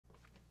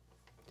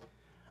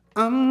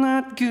I'm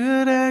not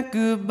good at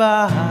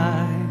goodbyes.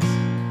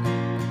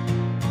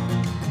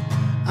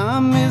 I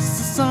miss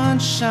the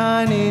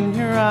sunshine in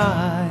your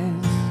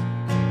eyes.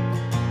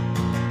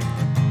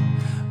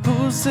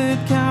 Who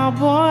said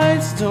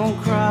cowboys don't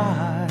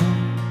cry?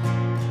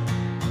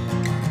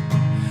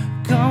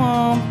 Come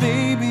on,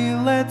 baby,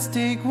 let's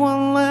take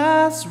one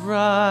last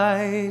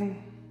ride.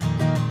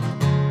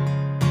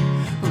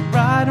 We're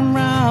riding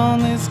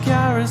around this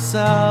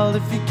carousel,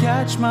 if you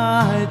catch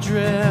my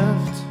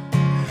drift.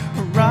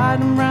 We're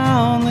riding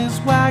around this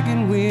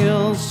wagon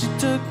wheel, she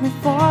took me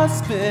for a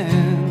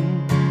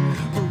spin.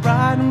 We're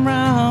riding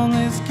around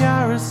this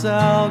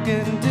carousel,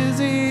 getting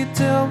dizzy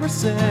till we're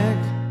sick.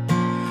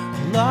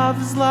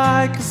 Love is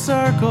like a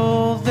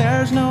circle,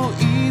 there's no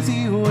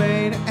easy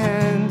way to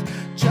end.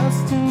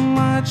 Just too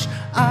much,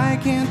 I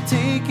can't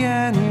take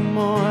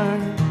anymore.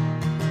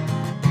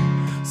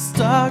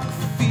 Stuck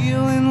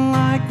feeling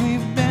like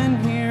we've been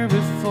here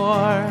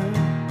before.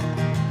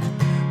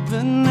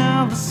 But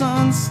now the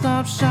sun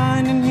stops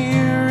shining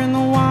here in the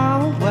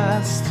Wild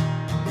West.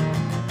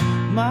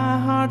 My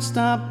heart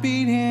stopped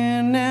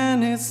beating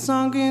and it's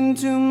sunk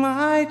into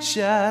my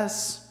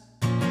chest.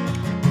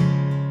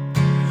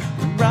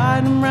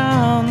 Riding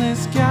around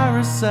this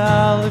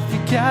carousel, if you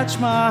catch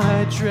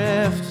my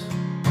drift.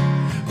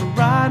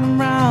 Riding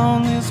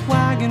around this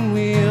wagon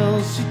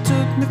wheel, she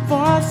took me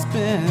for a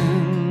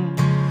spin.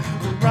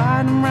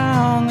 Riding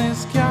around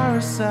this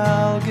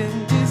carousel,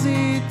 getting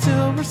dizzy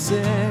till we're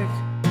sick.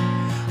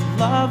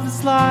 Love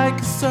is like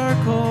a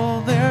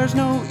circle, there's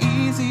no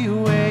easy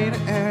way to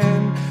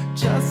end.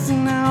 Just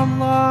an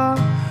outlaw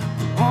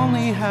who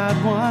only had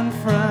one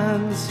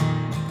friend.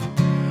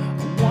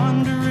 I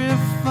wonder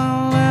if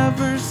I'll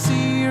ever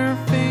see her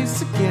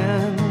face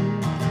again.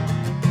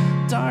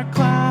 Dark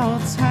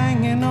clouds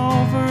hanging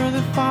over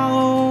that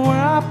follow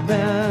where I've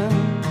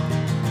been.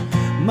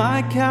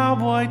 My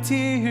cowboy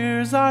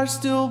tears are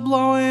still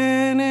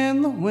blowing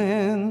in the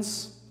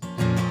winds.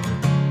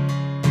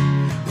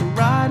 We're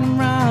riding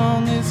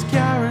around this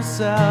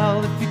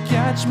carousel, if you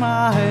catch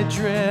my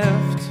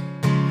drift.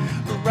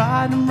 We're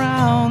riding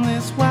around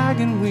this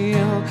wagon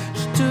wheel,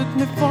 she took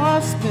me for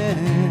a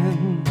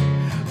spin.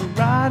 We're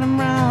riding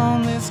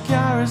around this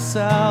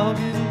carousel,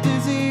 getting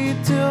dizzy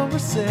till we're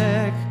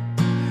sick.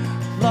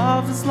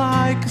 Love is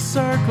like a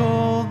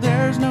circle,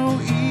 there's no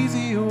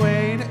easy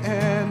way to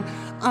end.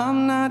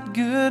 I'm not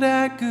good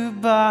at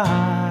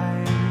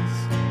goodbyes.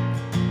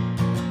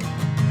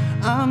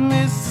 I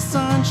miss the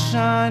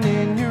sunshine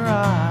in your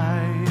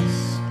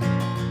eyes.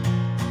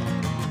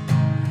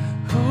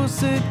 Who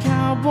said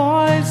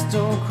cowboys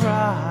don't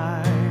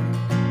cry?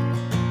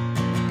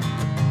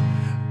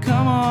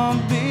 Come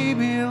on,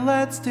 baby,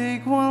 let's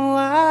take one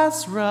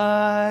last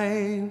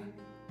ride.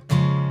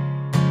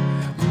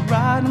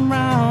 Riding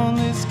around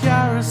this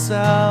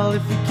carousel,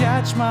 if you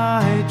catch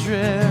my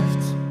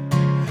drift.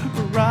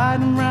 We're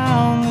riding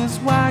around this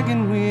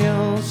wagon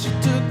wheel, she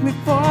took me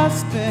for a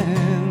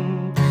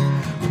spin.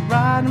 We're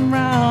riding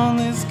around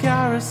this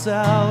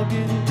carousel,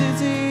 getting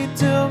dizzy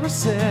till we're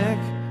sick.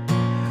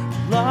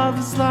 Love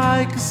is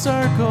like a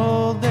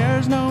circle,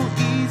 there's no